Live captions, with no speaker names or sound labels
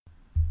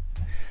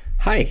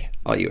Hi,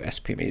 all you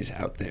SPMEs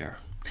out there.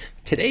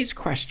 Today's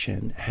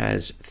question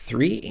has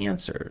 3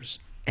 answers,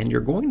 and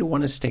you're going to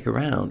want to stick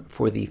around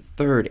for the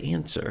third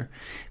answer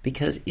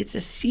because it's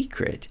a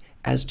secret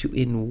as to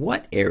in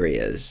what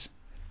areas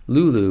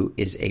Lulu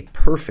is a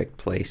perfect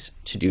place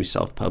to do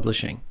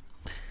self-publishing.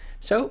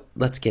 So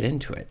let's get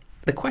into it.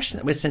 The question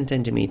that was sent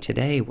in to me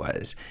today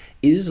was,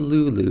 is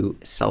Lulu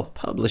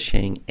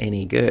self-publishing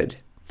any good?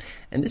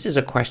 And this is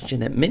a question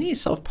that many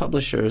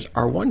self-publishers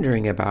are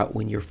wondering about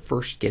when you're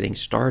first getting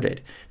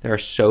started. There are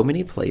so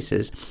many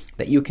places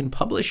that you can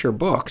publish your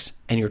books,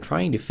 and you're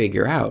trying to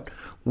figure out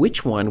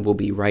which one will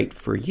be right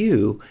for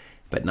you.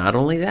 But not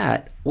only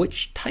that,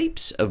 which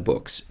types of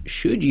books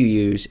should you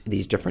use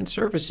these different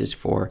services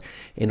for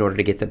in order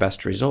to get the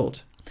best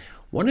result?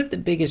 One of the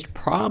biggest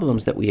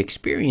problems that we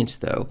experience,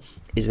 though,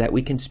 is that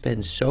we can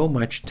spend so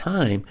much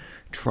time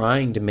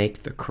trying to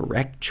make the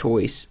correct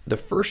choice the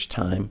first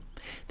time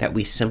that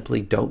we simply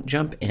don't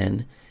jump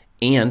in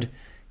and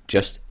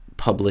just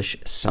publish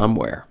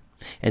somewhere.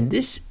 And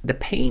the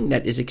pain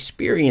that is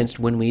experienced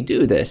when we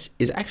do this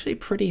is actually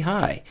pretty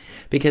high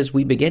because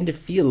we begin to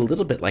feel a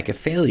little bit like a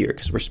failure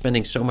because we're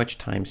spending so much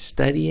time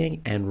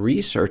studying and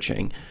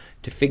researching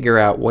to figure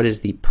out what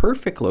is the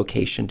perfect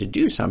location to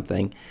do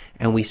something,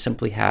 and we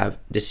simply have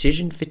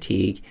decision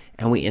fatigue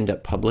and we end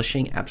up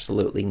publishing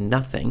absolutely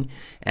nothing.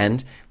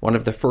 And one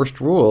of the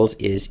first rules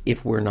is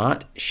if we're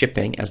not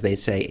shipping, as they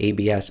say,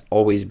 ABS,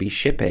 always be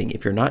shipping,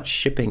 if you're not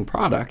shipping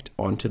product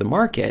onto the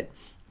market,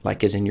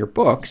 like is in your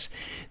books,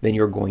 then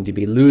you're going to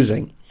be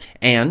losing.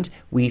 And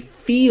we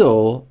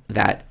feel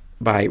that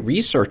by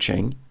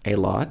researching a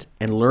lot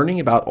and learning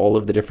about all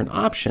of the different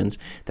options,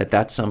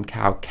 that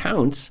somehow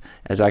counts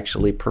as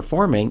actually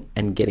performing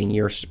and getting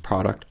your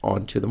product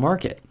onto the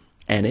market.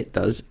 And it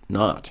does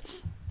not.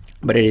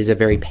 But it is a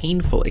very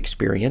painful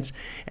experience,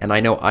 and I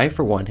know I,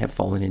 for one, have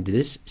fallen into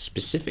this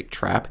specific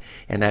trap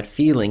and that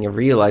feeling of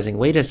realizing,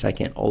 wait a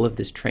second, all of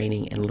this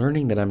training and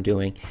learning that I'm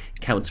doing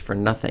counts for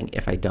nothing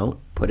if I don't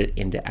put it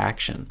into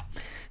action.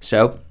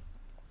 So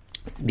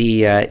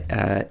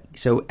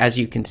so as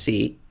you can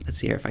see, let's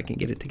see here if I can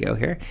get it to go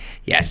here.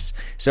 Yes.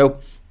 So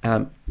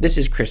this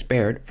is Chris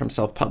Baird from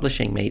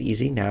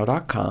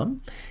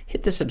selfpublishingmadeeasynow.com.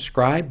 Hit the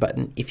subscribe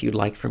button if you'd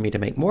like for me to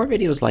make more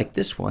videos like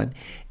this one,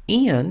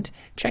 and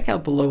check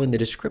out below in the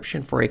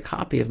description for a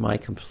copy of my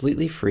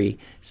completely free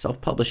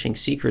self-publishing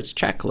secrets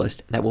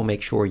checklist that will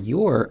make sure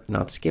you're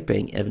not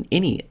skipping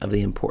any of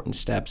the important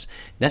steps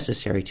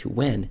necessary to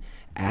win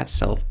at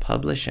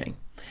self-publishing.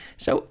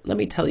 So let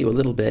me tell you a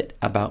little bit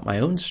about my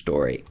own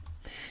story.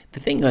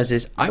 The thing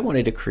is I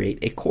wanted to create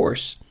a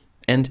course.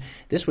 And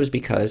this was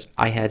because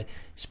I had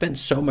spent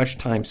so much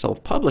time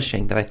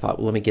self-publishing that I thought,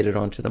 well, let me get it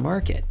onto the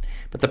market.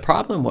 But the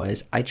problem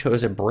was I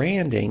chose a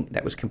branding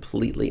that was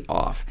completely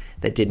off,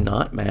 that did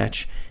not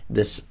match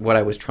what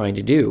I was trying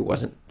to do. It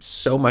wasn't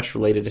so much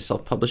related to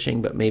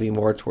self-publishing, but maybe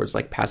more towards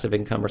like passive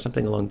income or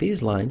something along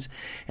these lines.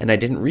 And I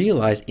didn't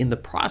realize in the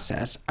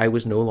process I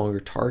was no longer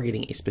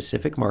targeting a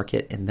specific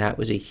market, and that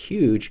was a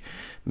huge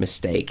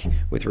mistake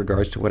with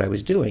regards to what I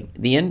was doing.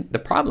 The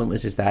problem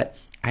is that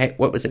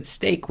what was at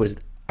stake was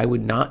I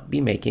would not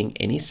be making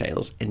any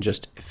sales and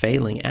just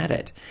failing at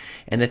it.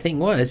 And the thing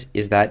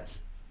is that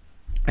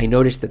I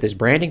noticed that this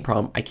branding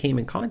problem, I came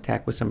in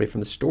contact with somebody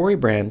from the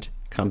StoryBrand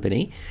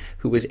company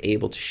who was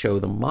able to show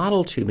the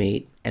model to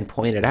me and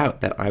pointed out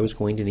that I was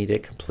going to need to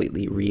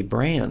completely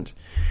rebrand.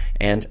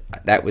 And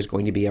that was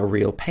going to be a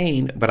real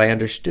pain, but I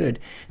understood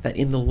that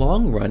in the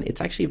long run,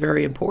 it's actually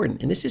very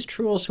important. And this is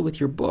true also with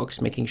your books,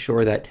 making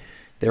sure that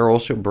they're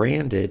also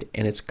branded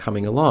and it's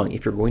coming along.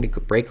 If you're going to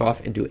break off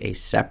and do a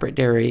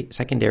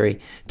secondary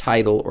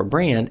title or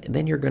brand,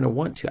 then you're going to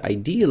want to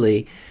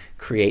ideally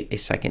create a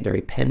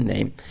secondary pen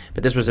name.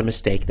 But this was a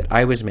mistake that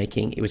I was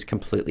making. It was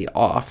completely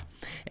off.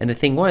 And the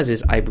thing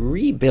is I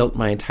rebuilt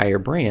my entire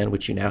brand,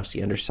 which you now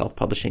see under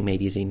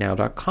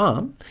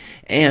selfpublishingmadeeasynow.com,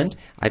 and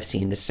I've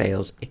seen the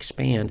sales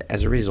expand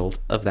as a result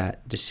of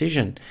that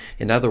decision.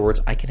 In other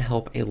words, I can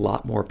help a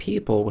lot more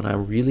people when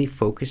I'm really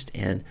focused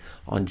in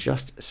on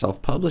just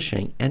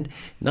self-publishing and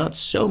not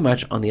so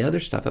much on the other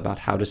stuff about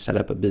how to set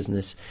up a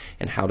business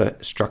and how to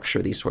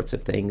structure these sorts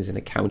of things and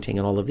accounting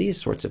and all of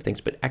these sorts of things,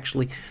 but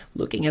actually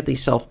looking at the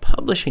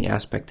self-publishing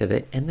aspect of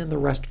it, and then the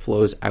rest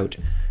flows out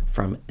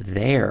from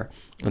there.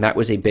 And that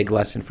was a big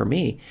lesson for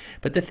me.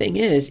 But the thing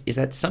is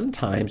that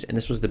sometimes, and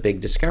this was the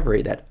big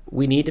discovery, that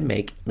we need to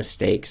make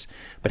mistakes,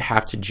 but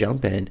have to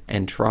jump in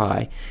and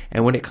try.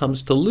 And when it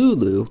comes to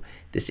Lulu,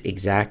 this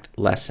exact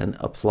lesson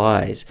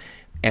applies.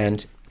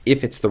 And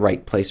if it's the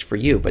right place for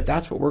you, but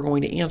that's what we're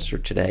going to answer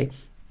today.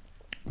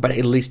 But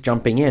at least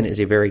jumping in is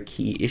a very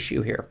key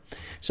issue here.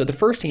 So the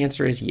first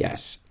answer is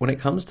yes. When it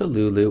comes to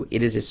Lulu,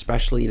 it is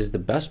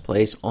the best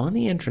place on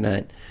the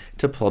internet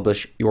to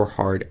publish your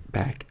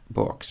hardback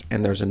books.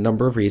 And there's a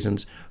number of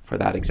reasons for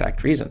that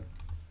exact reason.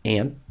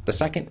 And the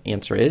second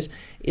answer is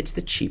it's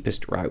the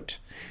cheapest route.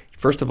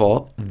 First of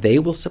all, they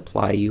will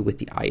supply you with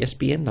the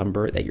ISBN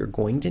number that you're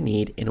going to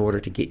need in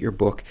order to get your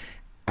book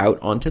out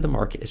onto the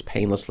market as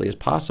painlessly as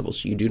possible.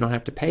 So you do not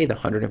have to pay the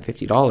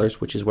 $150,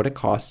 which is what it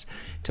costs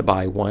to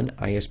buy one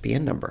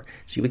ISBN number.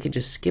 So we can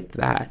just skip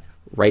that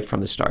right from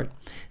the start.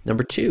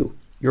 Number two,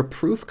 your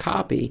proof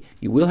copy,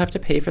 you will have to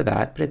pay for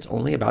that, but it's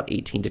only about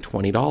 $18 to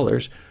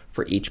 $20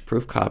 for each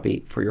proof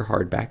copy for your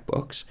hardback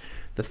books.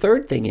 The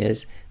third thing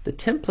is the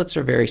templates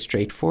are very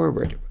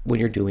straightforward when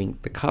you're doing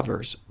the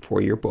covers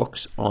for your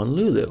books on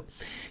Lulu.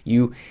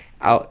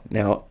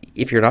 Now,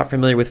 if you're not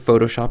familiar with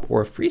Photoshop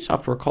or a free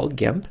software called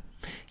GIMP,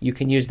 you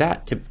can use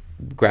that to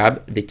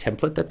grab the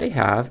template that they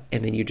have,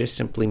 and then you just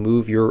simply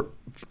move your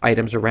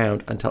items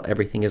around until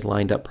everything is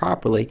lined up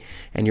properly,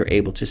 and you're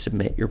able to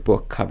submit your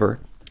book cover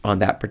on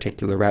that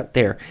particular route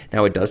there.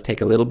 Now, it does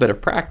take a little bit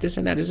of practice,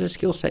 and that is a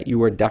skill set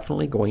you are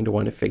definitely going to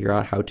want to figure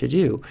out how to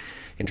do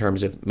in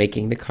terms of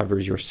making the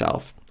covers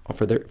yourself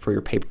for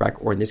your paperback,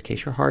 or in this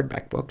case, your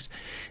hardback books.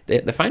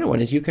 The final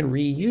one is you can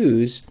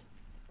reuse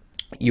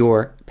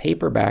your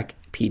paperback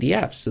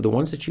PDFs. So the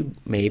ones that you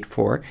made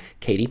for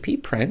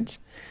KDP Print,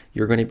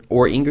 you're going to,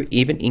 or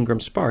even Ingram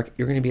Spark,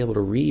 you're going to be able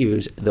to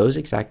reuse those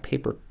exact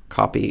paper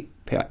copy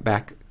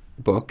back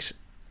books,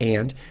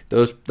 and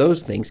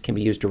those things can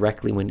be used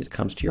directly when it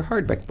comes to your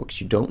hardback books.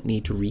 You don't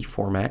need to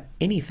reformat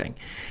anything.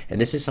 And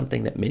this is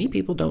something that many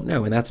people don't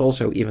know. And that's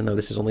also, even though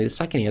this is only the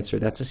second answer,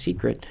 that's a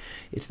secret.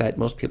 It's that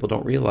most people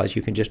don't realize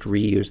you can just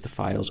reuse the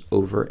files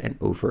over and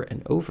over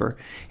and over.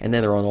 And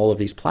then they're on all of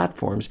these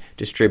platforms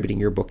distributing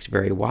your books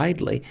very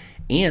widely.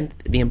 And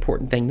the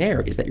important thing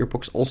there is that your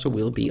books also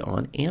will be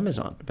on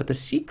Amazon. But the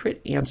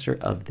secret answer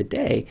of the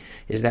day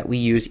is that we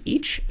use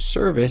each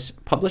service,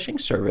 publishing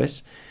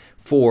service,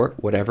 for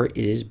whatever it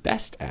is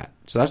best at.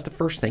 So that's the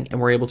first thing, and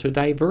we're able to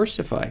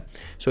diversify.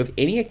 So if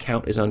any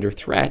account is under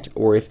threat,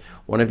 or if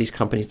one of these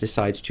companies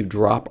decides to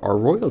drop our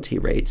royalty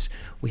rates,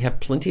 we have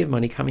plenty of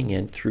money coming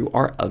in through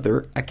our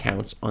other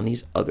accounts on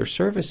these other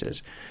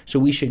services. So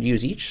we should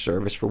use each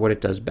service for what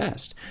it does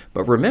best.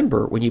 But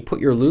remember, when you put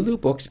your Lulu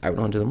books out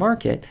onto the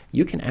market,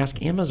 you can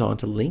ask Amazon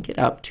to link it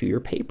up to your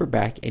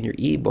paperback and your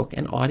ebook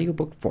and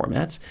audiobook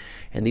formats,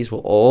 and these will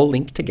all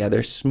link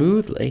together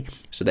smoothly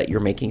so that you're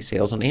making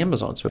sales on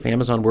Amazon. So if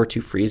Amazon were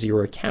to freeze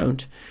your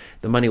account,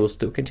 the money will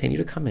still continue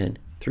to come in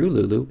through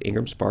Lulu,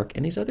 Ingram Spark,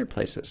 and these other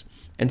places.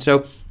 And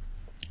so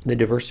the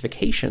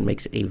diversification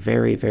makes it a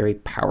very, very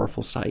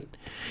powerful site.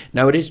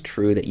 Now, it is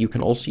true that you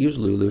can also use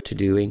Lulu to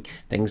doing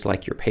things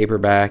like your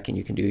paperback, and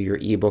you can do your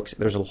ebooks.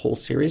 There's a whole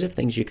series of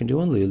things you can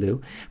do on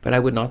Lulu, but I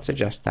would not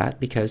suggest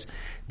that, because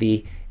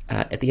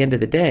at the end of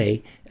the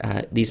day,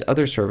 these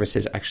other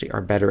services actually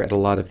are better at a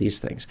lot of these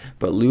things.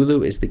 But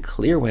Lulu is the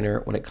clear winner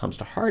when it comes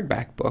to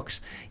hardback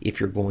books if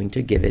you're going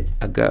to give it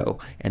a go.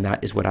 And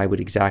that is what I would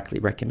exactly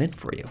recommend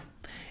for you.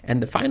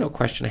 And the final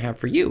question I have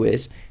for you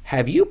is,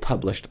 have you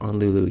published on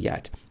Lulu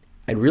yet?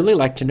 I'd really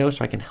like to know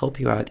so I can help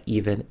you out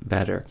even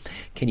better.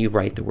 Can you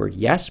write the word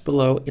yes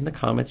below in the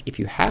comments if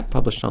you have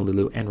published on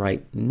Lulu, and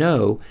write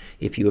no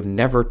if you have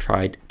never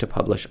tried to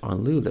publish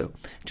on Lulu?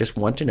 Just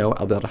want to know.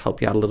 I'll be able to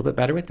help you out a little bit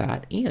better with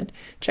that. And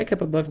check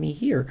up above me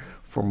here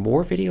for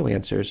more video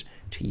answers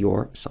to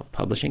your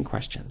self-publishing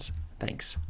questions. Thanks.